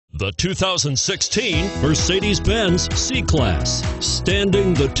The 2016 Mercedes-Benz C-Class.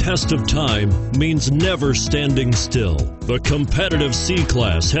 Standing the test of time means never standing still. The competitive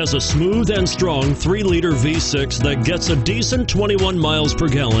C-Class has a smooth and strong 3-liter V6 that gets a decent 21 miles per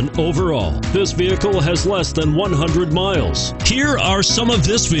gallon overall. This vehicle has less than 100 miles. Here are some of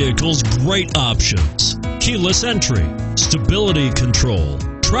this vehicle's great options: keyless entry, stability control,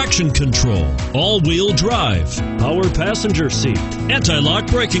 traction control, all-wheel drive, power passenger seat, anti-lock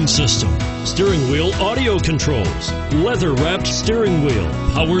braking system, steering wheel audio controls, leather-wrapped steering wheel,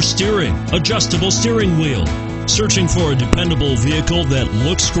 power steering, adjustable steering wheel. Searching for a dependable vehicle that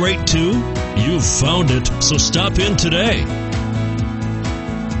looks great too? You've found it, so stop in today.